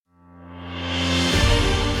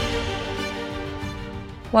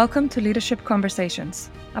Welcome to Leadership Conversations,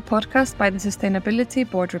 a podcast by the Sustainability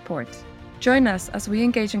Board Report. Join us as we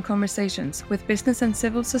engage in conversations with business and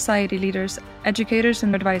civil society leaders, educators,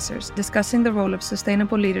 and advisors discussing the role of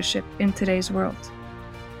sustainable leadership in today's world.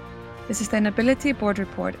 The Sustainability Board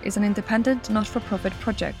Report is an independent, not-for-profit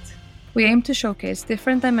project. We aim to showcase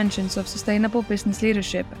different dimensions of sustainable business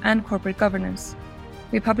leadership and corporate governance.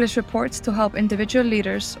 We publish reports to help individual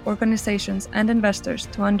leaders, organizations, and investors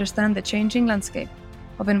to understand the changing landscape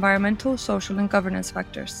of environmental, social, and governance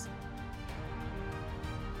factors.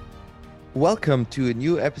 Welcome to a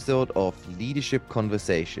new episode of Leadership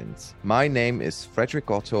Conversations. My name is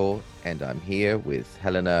Frederick Otto, and I'm here with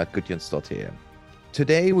Helena Gudjonsdottir.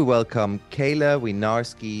 Today we welcome Kayla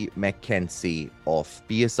Winarsky McKenzie of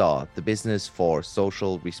BSR, the Business for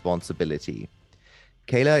Social Responsibility.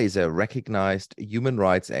 Kayla is a recognized human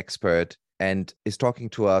rights expert and is talking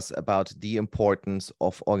to us about the importance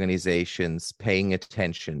of organizations paying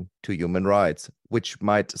attention to human rights, which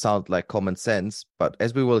might sound like common sense, but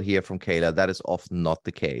as we will hear from Kayla, that is often not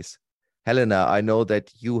the case. Helena, I know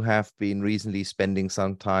that you have been recently spending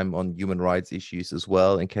some time on human rights issues as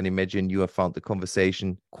well, and can imagine you have found the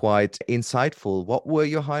conversation quite insightful. What were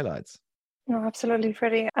your highlights? No, absolutely,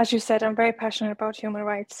 Freddie. As you said, I'm very passionate about human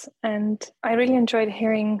rights, and I really enjoyed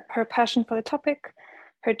hearing her passion for the topic,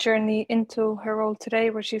 her journey into her role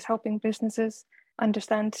today, where she's helping businesses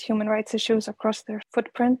understand human rights issues across their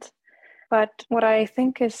footprint. But what I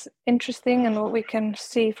think is interesting and what we can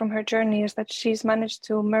see from her journey is that she's managed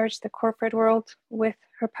to merge the corporate world with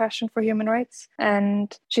her passion for human rights.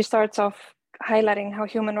 And she starts off highlighting how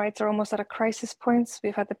human rights are almost at a crisis point.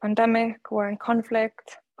 We've had the pandemic, war and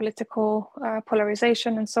conflict, political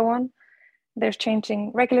polarization, and so on. There's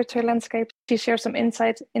changing regulatory landscapes. She shares some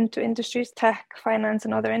insight into industries, tech, finance,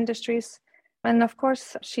 and other industries. And of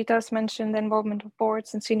course, she does mention the involvement of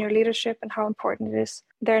boards and senior leadership and how important it is,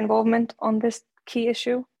 their involvement on this key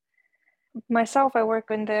issue. Myself, I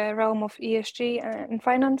work in the realm of ESG and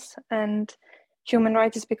finance, and human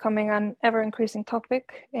rights is becoming an ever-increasing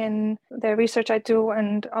topic in the research I do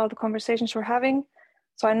and all the conversations we're having.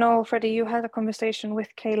 So I know, Freddie, you had a conversation with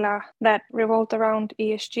Kayla that revolved around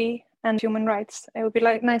ESG and human rights. It would be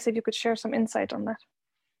nice if you could share some insight on that.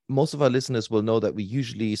 Most of our listeners will know that we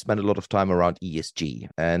usually spend a lot of time around ESG.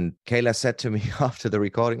 And Kayla said to me after the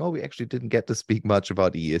recording, we actually didn't get to speak much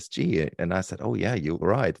about ESG. And I said, yeah, you're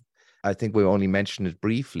right. I think we only mentioned it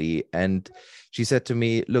briefly. And she said to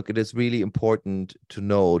me, look, it is really important to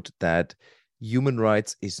note that human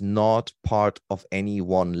rights is not part of any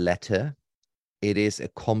one letter. It is a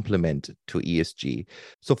complement to ESG.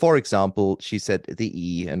 So, for example, she said the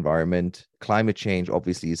E, environment, climate change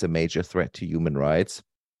obviously is a major threat to human rights,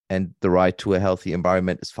 and the right to a healthy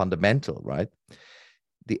environment is fundamental, right?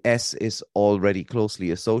 The S is already closely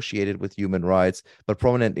associated with human rights, but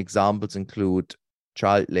prominent examples include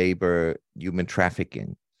child labor, human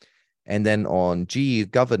trafficking. And then on G,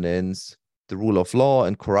 governance, the rule of law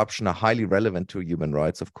and corruption are highly relevant to human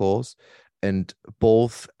rights, of course, and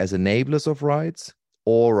both as enablers of rights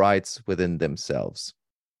or rights within themselves.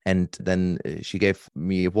 And then she gave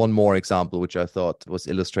me one more example, which I thought was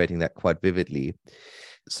illustrating that quite vividly.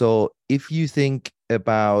 So if you think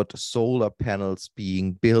about solar panels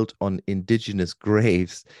being built on indigenous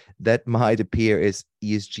graves, that might appear as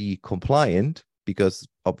ESG compliant because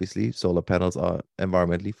obviously solar panels are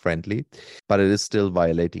environmentally friendly, but it is still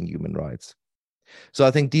violating human rights. So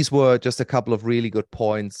I think these were just a couple of really good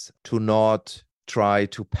points to not try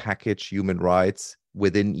to package human rights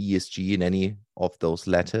within ESG in any of those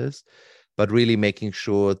letters, but really making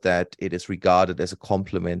sure that it is regarded as a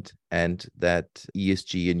complement and that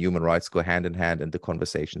ESG and human rights go hand in hand and the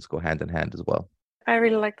conversations go hand in hand as well. I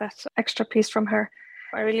really like that extra piece from her.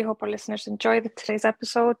 I really hope our listeners enjoy today's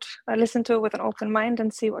episode. Listen to it with an open mind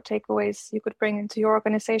and see what takeaways you could bring into your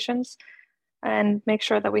organizations, and make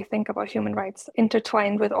sure that we think about human rights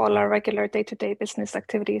intertwined with all our regular day-to-day business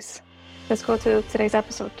activities. Let's go to today's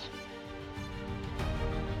episode.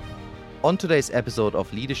 On today's episode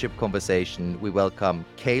of Leadership Conversation, we welcome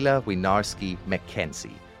Kayla Winarsky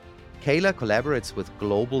McKenzie. Kayla collaborates with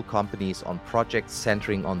global companies on projects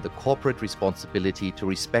centering on the corporate responsibility to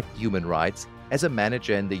respect human rights as a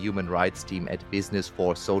manager in the human rights team at Business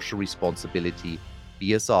for Social Responsibility,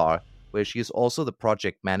 BSR, where she is also the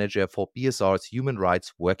project manager for BSR's Human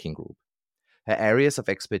Rights Working Group. Her areas of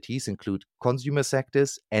expertise include consumer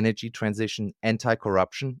sectors, energy transition,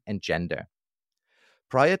 anti-corruption, and gender.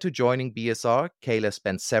 Prior to joining BSR, Kayla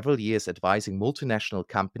spent several years advising multinational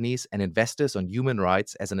companies and investors on human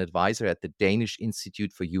rights as an advisor at the Danish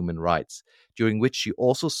Institute for Human Rights, during which she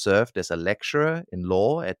also served as a lecturer in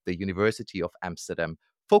law at the University of Amsterdam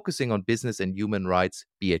focusing on business and human rights,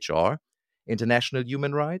 BHR, international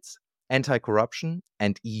human rights, anti-corruption,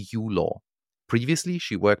 and EU law. Previously,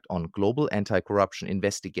 she worked on global anti-corruption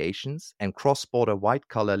investigations and cross-border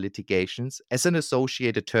white-collar litigations as an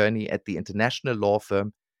associate attorney at the international law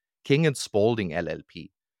firm King & Spalding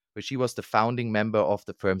LLP, where she was the founding member of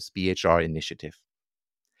the firm's BHR initiative.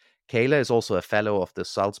 Kayla is also a fellow of the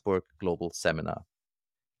Salzburg Global Seminar.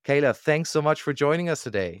 Kayla, thanks so much for joining us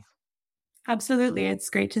today. Absolutely. It's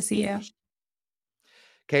great to see you.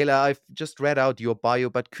 Kayla, I've just read out your bio,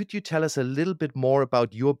 but could you tell us a little bit more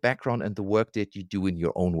about your background and the work that you do in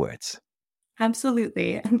your own words?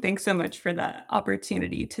 Absolutely. And thanks so much for the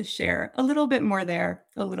opportunity to share a little bit more there,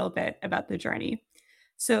 a little bit about the journey.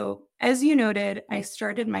 So, as you noted, I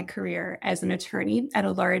started my career as an attorney at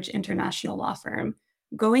a large international law firm.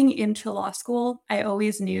 Going into law school, I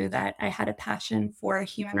always knew that I had a passion for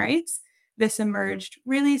human rights. This emerged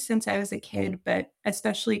really since I was a kid, but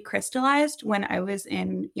especially crystallized when I was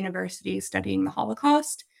in university studying the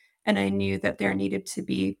Holocaust. And I knew that there needed to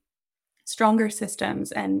be stronger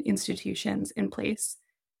systems and institutions in place.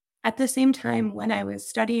 At the same time, when I was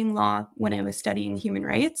studying law, when I was studying human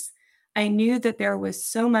rights, I knew that there was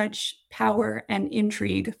so much power and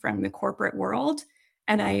intrigue from the corporate world,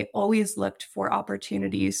 and I always looked for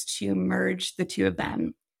opportunities to merge the two of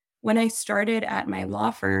them. When I started at my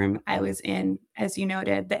law firm, I was in, as you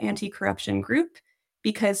noted, the anti-corruption group,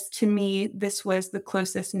 because to me, this was the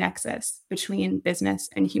closest nexus between business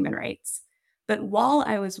and human rights. But while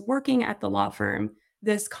I was working at the law firm,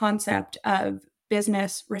 this concept of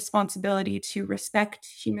business responsibility to respect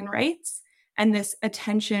human rights and this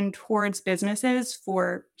attention towards businesses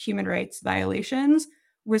for human rights violations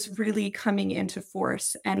was really coming into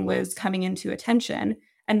force and was coming into attention.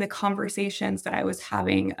 And the conversations that I was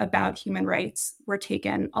having about human rights were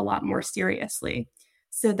taken a lot more seriously.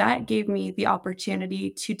 So that gave me the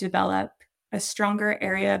opportunity to develop a stronger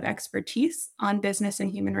area of expertise on business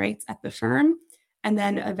and human rights at the firm, and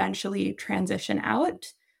then eventually transition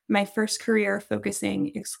out. My first career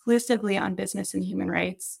focusing exclusively on business and human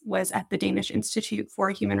rights was at the Danish Institute for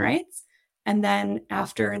Human Rights. And then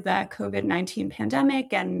after the COVID-19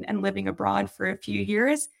 pandemic and living abroad for a few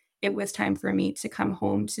years, it was time for me to come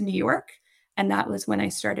home to New York. And that was when I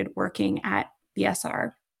started working at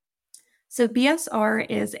BSR. So BSR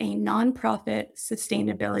is a nonprofit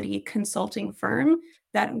sustainability consulting firm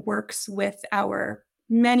that works with our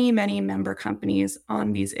many, many member companies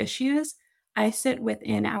on these issues. I sit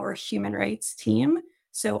within our human rights team.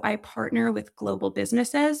 So I partner with global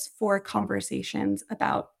businesses for conversations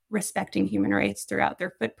about respecting human rights throughout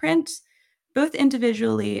their footprint, both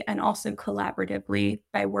individually and also collaboratively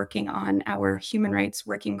by working on our human rights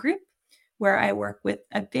working group, where I work with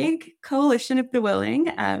a big coalition of the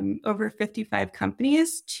willing, over 55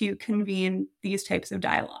 companies, to convene these types of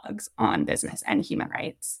dialogues on business and human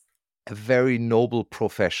rights. A very noble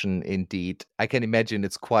profession indeed. I can imagine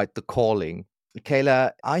it's quite the calling.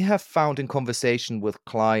 Kayla, I have found in conversation with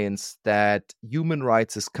clients that human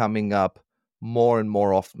rights is coming up more and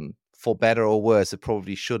more often. For better or worse, it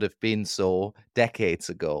probably should have been so decades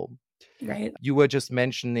ago. Right. You were just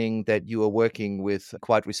mentioning that you are working with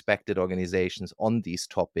quite respected organizations on these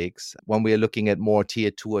topics. When we are looking at more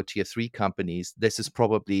tier 2 or tier 3 companies, this is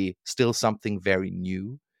probably still something very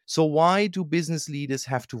new. So why do business leaders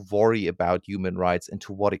have to worry about human rights, and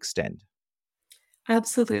to what extent?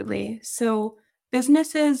 Absolutely. So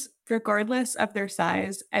businesses, regardless of their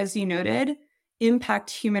size, as you noted, impact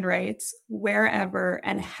human rights wherever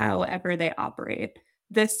and however they operate.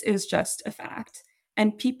 This is just a fact.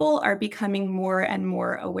 And people are becoming more and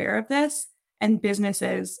more aware of this, and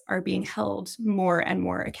businesses are being held more and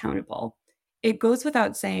more accountable. It goes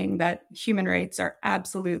without saying that human rights are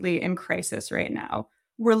absolutely in crisis right now.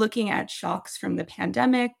 We're looking at shocks from the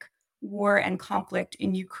pandemic, war and conflict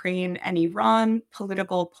in Ukraine and Iran,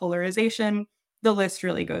 political polarization. The list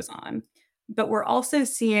really goes on. But we're also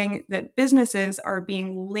seeing that businesses are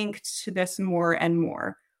being linked to this more and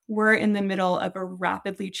more. We're in the middle of a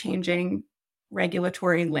rapidly changing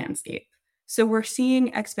regulatory landscape. So we're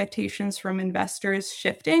seeing expectations from investors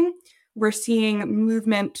shifting. We're seeing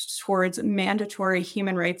movement towards mandatory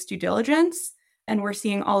human rights due diligence. And we're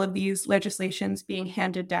seeing all of these legislations being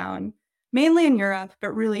handed down, mainly in Europe,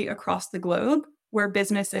 but really across the globe, where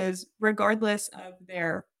businesses, regardless of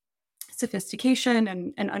their sophistication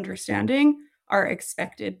and understanding, are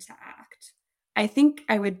expected to act. I think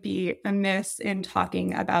I would be amiss in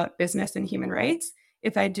talking about business and human rights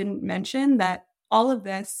if I didn't mention that all of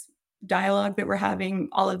this dialogue that we're having,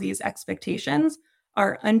 all of these expectations,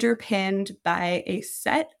 are underpinned by a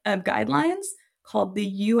set of guidelines called the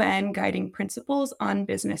UN Guiding Principles on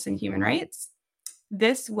Business and Human Rights.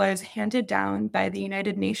 This was handed down by the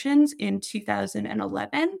United Nations in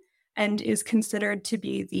 2011 and is considered to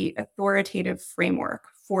be the authoritative framework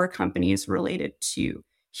for companies related to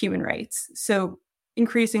human rights. So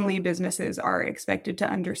increasingly, businesses are expected to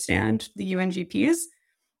understand the UNGPs,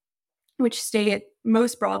 which state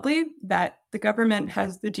most broadly that the government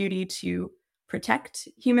has the duty to protect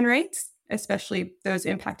human rights, especially those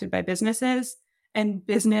impacted by businesses, and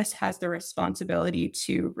business has the responsibility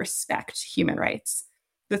to respect human rights.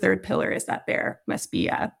 The third pillar is that there must be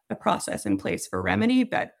a process in place for remedy,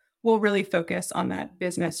 but we'll really focus on that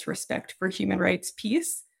business respect for human rights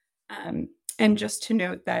piece. And just to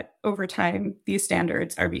note that over time, these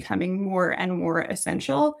standards are becoming more and more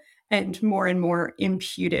essential and more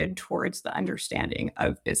imputed towards the understanding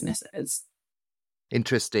of businesses.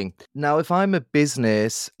 Interesting. Now, if I'm a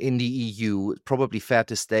business in the EU, it's probably fair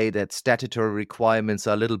to say that statutory requirements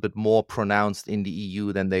are a little bit more pronounced in the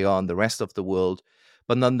EU than they are in the rest of the world.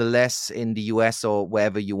 But nonetheless, in the US or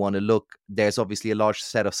wherever you want to look, there's obviously a large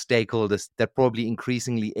set of stakeholders that probably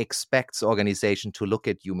increasingly expects organizations to look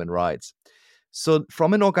at human rights. So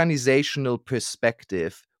from an organizational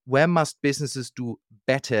perspective, where must businesses do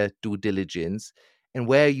better due diligence, and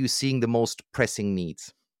where are you seeing the most pressing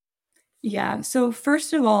needs? Yeah. So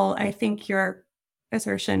first of all, I think your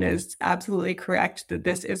assertion is absolutely correct that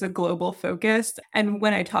this is a global focus. And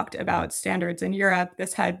when I talked about standards in Europe,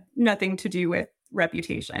 this had nothing to do with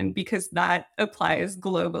reputation because that applies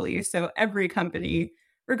globally. So every company,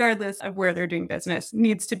 regardless of where they're doing business,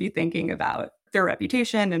 needs to be thinking about their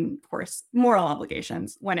reputation and, of course, moral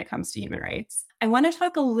obligations when it comes to human rights. I want to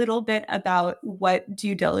talk a little bit about what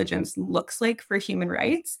due diligence looks like for human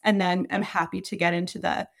rights, and then I'm happy to get into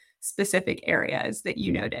the specific areas that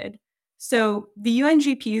you noted. So the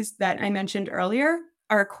UNGPs that I mentioned earlier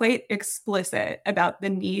are quite explicit about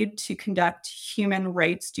the need to conduct human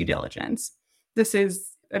rights due diligence. This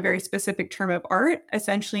is a very specific term of art,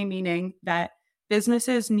 essentially meaning that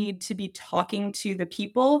businesses need to be talking to the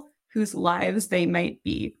people whose lives they might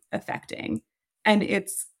be affecting. And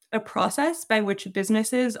it's a process by which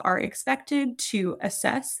businesses are expected to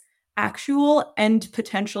assess actual and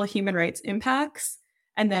potential human rights impacts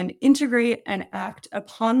and then integrate and act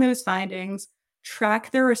upon those findings,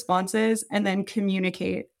 track their responses, and then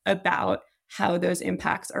communicate about how those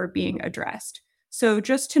impacts are being addressed. So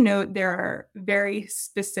just to note, there are very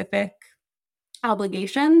specific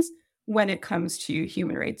obligations when it comes to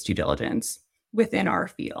human rights due diligence within our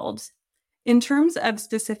field. In terms of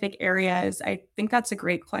specific areas, I think that's a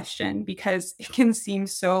great question because it can seem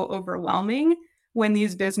so overwhelming when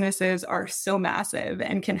these businesses are so massive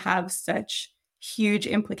and can have such huge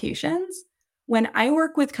implications. When I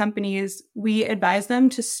work with companies, we advise them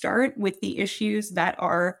to start with the issues that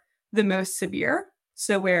are the most severe.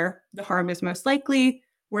 So where the harm is most likely,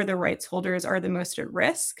 where the rights holders are the most at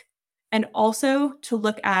risk, and also to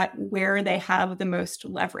look at where they have the most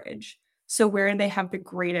leverage. So where they have the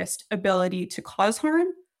greatest ability to cause harm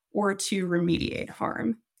or to remediate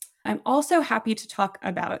harm. I'm also happy to talk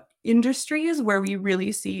about industries where we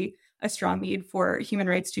really see a strong need for human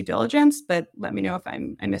rights due diligence, but let me know if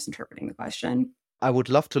I'm misinterpreting the question. I would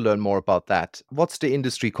love to learn more about that. What's the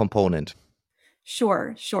industry component?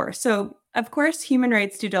 Sure. So, of course, human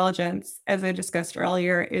rights due diligence, as I discussed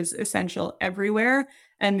earlier, is essential everywhere.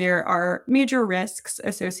 And there are major risks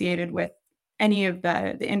associated with any of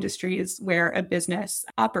the industries where a business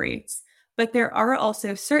operates. But there are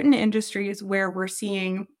also certain industries where we're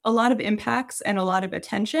seeing a lot of impacts and a lot of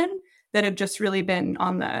attention that have just really been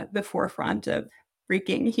on the forefront of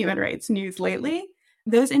freaking human rights news lately.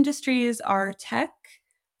 Those industries are tech,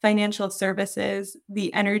 financial services,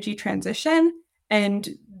 the energy transition, and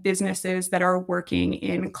businesses that are working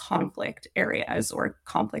in conflict areas or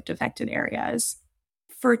conflict-affected areas.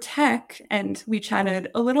 For tech, and we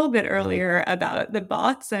chatted a little bit earlier about the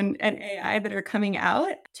bots and AI that are coming out,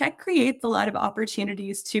 tech creates a lot of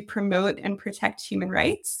opportunities to promote and protect human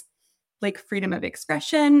rights, like freedom of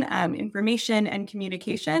expression, information, and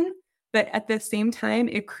communication. But at the same time,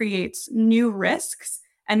 it creates new risks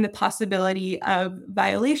and the possibility of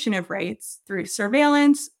violation of rights through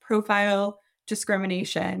surveillance, profile,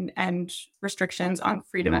 discrimination, and restrictions on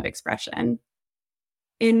freedom of expression.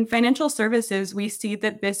 In financial services, we see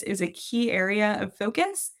that this is a key area of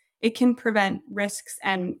focus. It can prevent risks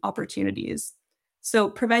and opportunities. So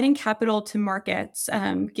providing capital to markets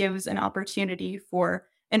gives an opportunity for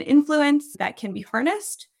an influence that can be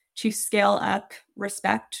harnessed to scale up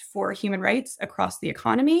respect for human rights across the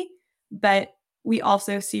economy. But we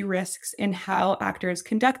also see risks in how actors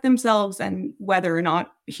conduct themselves and whether or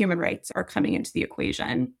not human rights are coming into the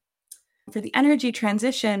equation. For the energy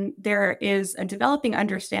transition, there is a developing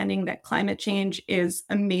understanding that climate change is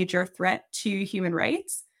a major threat to human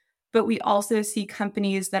rights. But we also see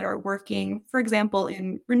companies that are working, for example,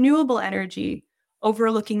 in renewable energy,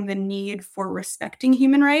 overlooking the need for respecting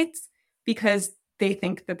human rights because they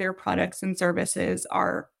think that their products and services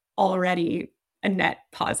are already a net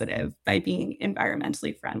positive by being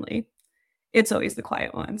environmentally friendly. It's always the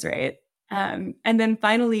quiet ones, right? And then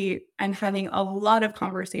finally, I'm having a lot of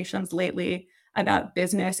conversations lately about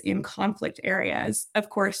business in conflict areas. Of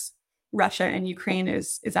course, Russia and Ukraine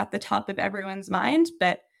is at the top of everyone's mind,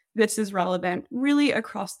 but this is relevant really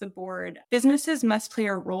across the board. Businesses must play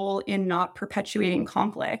a role in not perpetuating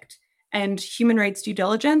conflict, and human rights due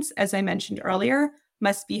diligence, as I mentioned earlier,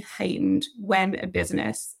 must be heightened when a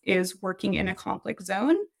business is working in a conflict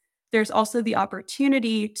zone. There's also the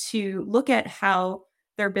opportunity to look at how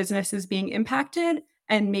their business is being impacted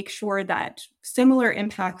and make sure that similar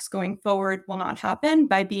impacts going forward will not happen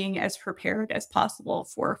by being as prepared as possible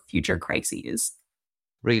for future crises.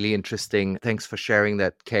 Really interesting. Thanks for sharing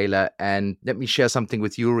that, Kayla. And let me share something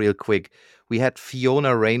with you real quick. We had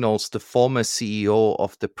Fiona Reynolds, the former CEO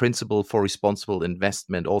of the Principle for Responsible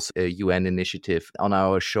Investment, also a UN initiative, on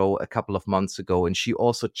our show a couple of months ago. And she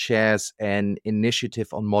also chairs an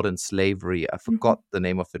initiative on modern slavery. I forgot the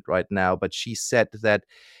name of it right now, but she said that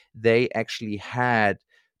they actually had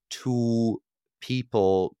 2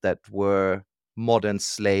 people that were modern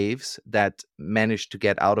slaves that managed to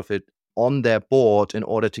get out of it on their board in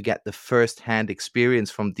order to get the first-hand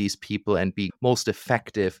experience from these people and be most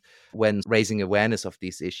effective when raising awareness of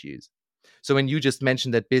these issues. So when you just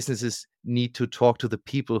mentioned that businesses need to talk to the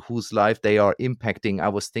people whose life they are impacting, I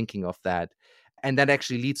was thinking of that. And that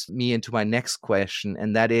actually leads me into my next question,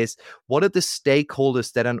 and that is, what are the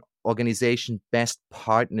stakeholders that an organization best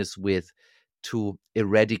partners with to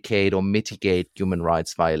eradicate or mitigate human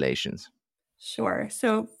rights violations? Sure.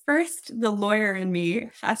 So first, the lawyer in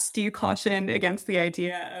me has to caution against the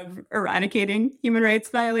idea of eradicating human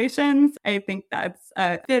rights violations. I think that's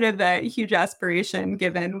a bit of a huge aspiration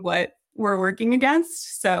given what we're working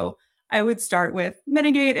against. So I would start with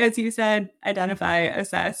mitigate, as you said, identify,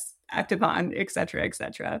 assess, act upon, et cetera, et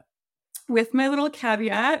cetera. With my little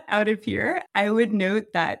caveat out of here, I would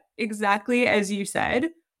note that exactly as you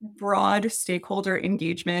said, broad stakeholder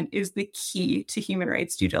engagement is the key to human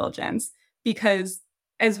rights due diligence. Because,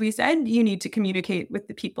 as we said, you need to communicate with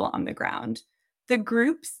the people on the ground. The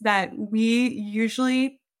groups that we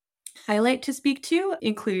usually highlight to speak to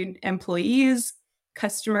include employees,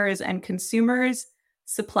 customers and consumers,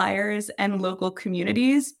 suppliers, and local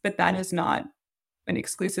communities, but that is not an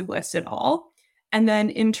exclusive list at all. And then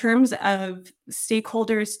in terms of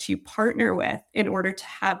stakeholders to partner with in order to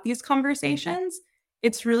have these conversations,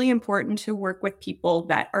 it's really important to work with people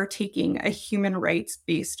that are taking a human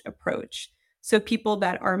rights-based approach. So people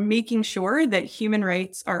that are making sure that human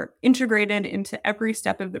rights are integrated into every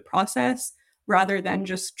step of the process rather than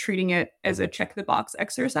just treating it as a check-the-box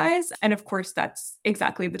exercise. And of course, that's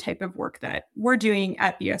exactly the type of work that we're doing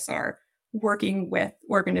at BSR, working with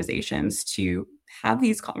organizations to have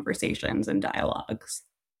these conversations and dialogues.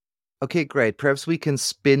 Okay, great. Perhaps we can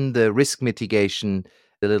spin the risk mitigation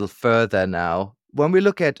a little further now. When we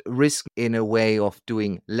look at risk in a way of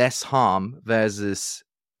doing less harm versus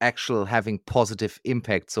actual having positive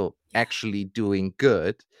impact, so actually doing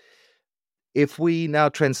good, if we now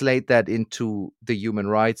translate that into the human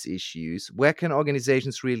rights issues, where can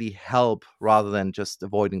organizations really help rather than just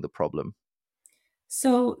avoiding the problem?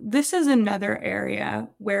 So this is another area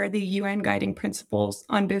where the UN guiding principles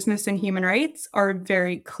on business and human rights are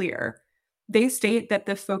very clear. They state that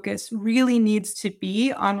the focus really needs to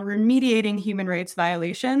be on remediating human rights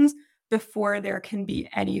violations before there can be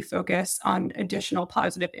any focus on additional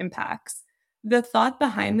positive impacts. The thought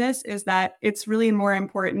behind this is that it's really more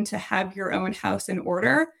important to have your own house in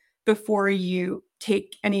order before you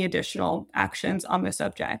take any additional actions on the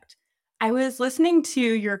subject. I was listening to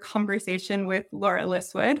your conversation with Laura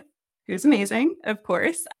Liswood, who's amazing, of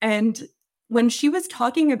course, and when she was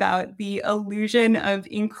talking about the illusion of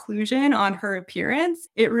inclusion on her appearance,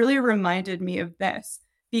 it really reminded me of this,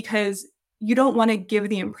 because you don't want to give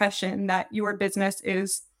the impression that your business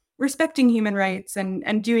is respecting human rights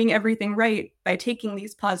and doing everything right by taking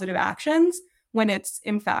these positive actions when it's,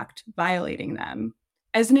 in fact, violating them.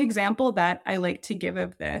 As an example that I like to give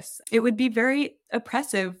of this, it would be very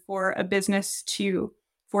oppressive for a business to,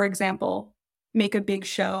 for example, make a big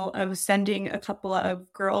show of sending a couple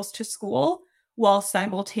of girls to school while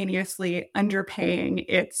simultaneously underpaying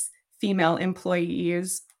its female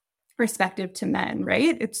employees respective to men,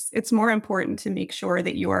 right? It's more important to make sure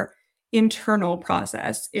that your internal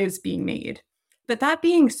process is being made. But that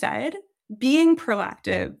being said, being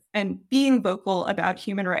proactive and being vocal about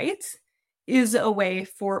human rights is a way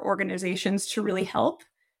for organizations to really help,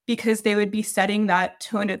 because they would be setting that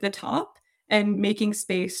tone at the top and making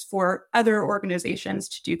space for other organizations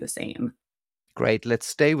to do the same. Great. Let's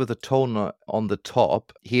stay with the tone on the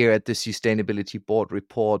top. Here at the Sustainability Board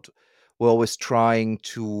Report, we're always trying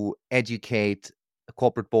to educate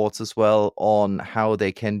corporate boards as well on how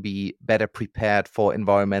they can be better prepared for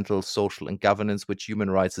environmental, social, and governance, which human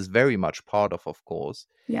rights is very much part of course.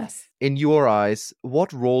 Yes. In your eyes,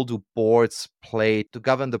 what role do boards play to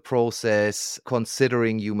govern the process,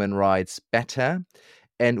 considering human rights better?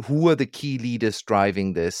 And who are the key leaders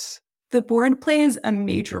driving this? The board plays a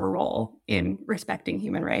major role in respecting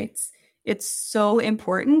human rights. It's so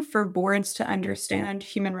important for boards to understand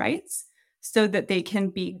human rights so that they can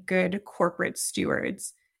be good corporate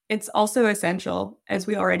stewards. It's also essential, as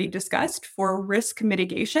we already discussed, for risk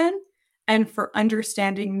mitigation and for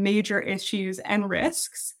understanding major issues and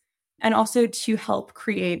risks, and also to help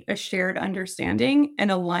create a shared understanding and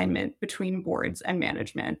alignment between boards and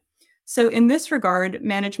management. So in this regard,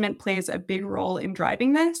 management plays a big role in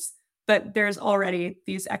driving this, but there's already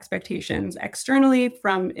these expectations externally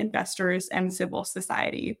from investors and civil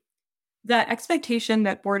society. The expectation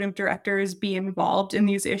that board of directors be involved in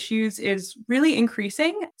these issues is really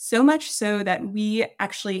increasing, so much so that we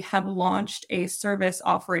actually have launched a service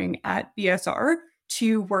offering at BSR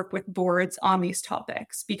to work with boards on these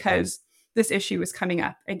topics, because this issue is coming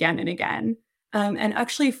up again and again. And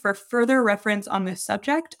actually, for further reference on this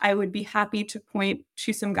subject, I would be happy to point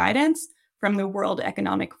to some guidance from the World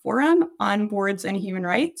Economic Forum on boards and human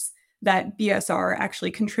rights that BSR actually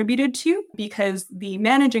contributed to, because the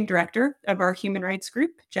managing director of our human rights group,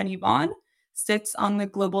 Jenny Vaughn, sits on the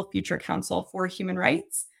Global Future Council for Human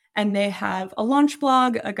Rights, and they have a launch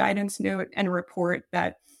blog, a guidance note, and a report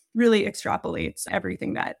that really extrapolates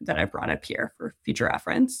everything that I've brought up here for future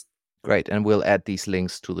reference. Great. And we'll add these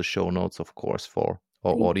links to the show notes, of course, for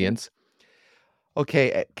our audience.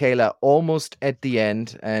 Okay, Kayla, almost at the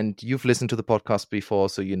end, and you've listened to the podcast before,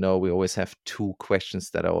 so you know we always have 2 questions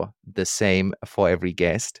that are the same for every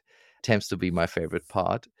guest. Tends to be my favorite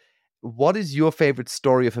part. What is your favorite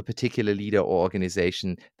story of a particular leader or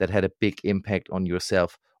organization that had a big impact on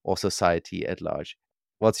yourself or society at large?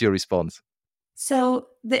 What's your response? So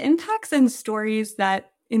the impacts and stories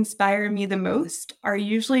that inspire me the most are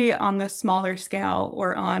usually on the smaller scale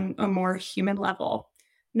or on a more human level.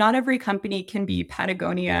 Not every company can be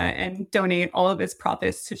Patagonia and donate all of its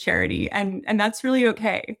profits to charity, and that's really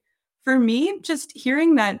okay. For me, just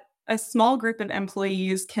hearing that a small group of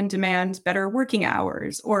employees can demand better working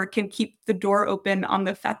hours or can keep the door open on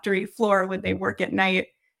the factory floor when they work at night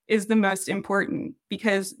is the most important,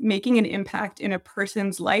 because making an impact in a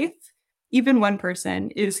person's life, even one person,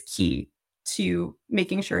 is key to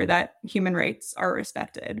making sure that human rights are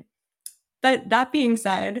respected. But that being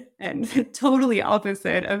said, and totally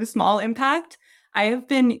opposite of small impact, I have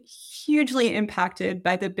been hugely impacted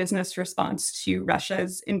by the business response to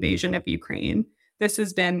Russia's invasion of Ukraine. This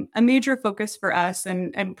has been a major focus for us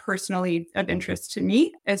and personally of interest to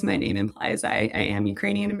me. As my name implies, I am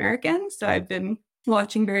Ukrainian American, so I've been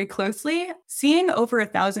watching very closely. Seeing over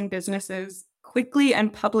 1,000 businesses quickly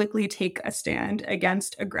and publicly take a stand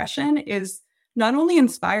against aggression is not only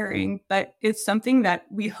inspiring, but it's something that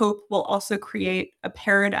we hope will also create a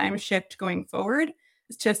paradigm shift going forward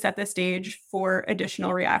to set the stage for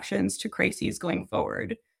additional reactions to crises going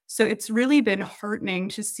forward. So it's really been heartening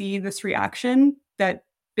to see this reaction that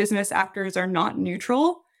business actors are not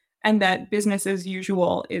neutral and that business as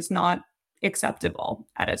usual is not acceptable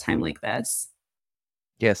at a time like this.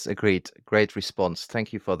 Yes, agreed. Great response.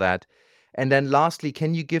 Thank you for that. And then lastly,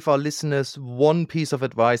 can you give our listeners one piece of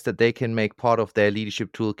advice that they can make part of their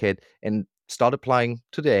leadership toolkit and start applying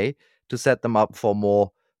today to set them up for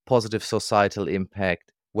more positive societal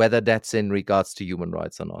impact, whether that's in regards to human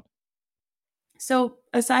rights or not? So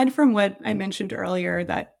aside from what I mentioned earlier,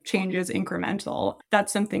 that change is incremental,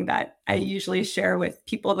 that's something that I usually share with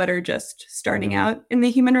people that are just starting out in the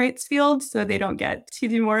human rights field so they don't get too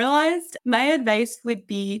demoralized. My advice would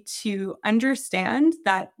be to understand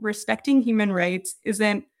that respecting human rights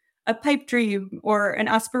isn't a pipe dream or an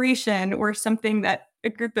aspiration or something that a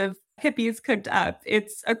group of hippies cooked up.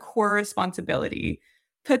 It's a core responsibility.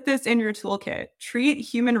 Put this in your toolkit. Treat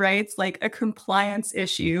human rights like a compliance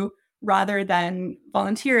issue rather than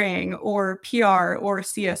volunteering or PR or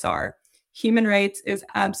CSR. Human rights is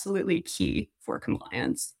absolutely key for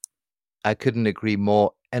compliance. I couldn't agree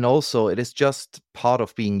more. And also, it is just part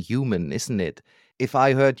of being human, isn't it? If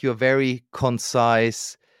I heard your very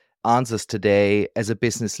concise answers today as a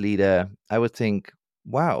business leader, I would think,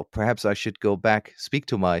 wow, perhaps I should go back, speak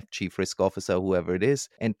to my chief risk officer, whoever it is,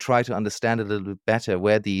 and try to understand a little bit better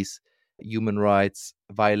where these human rights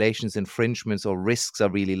violations, infringements, or risks are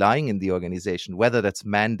really lying in the organization, whether that's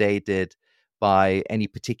mandated by any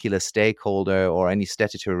particular stakeholder or any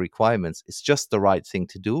statutory requirements. It's just the right thing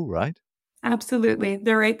to do, right? Absolutely.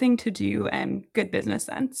 The right thing to do and good business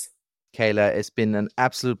sense. Kayla, it's been an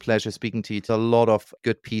absolute pleasure speaking to you. It's a lot of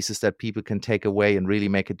good pieces that people can take away and really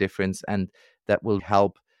make a difference, and that will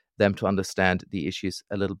help them to understand the issues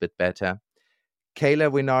a little bit better.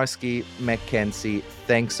 Kayla Winarsky, McKenzie,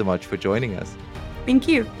 thanks so much for joining us. Thank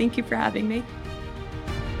you. Thank you for having me.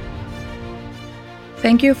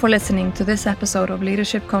 Thank you for listening to this episode of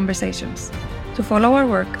Leadership Conversations. To follow our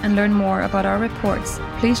work and learn more about our reports,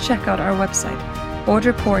 please check out our website,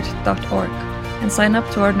 boardreport.org, and sign up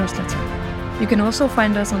to our newsletter. You can also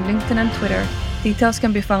find us on LinkedIn and Twitter. Details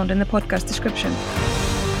can be found in the podcast description.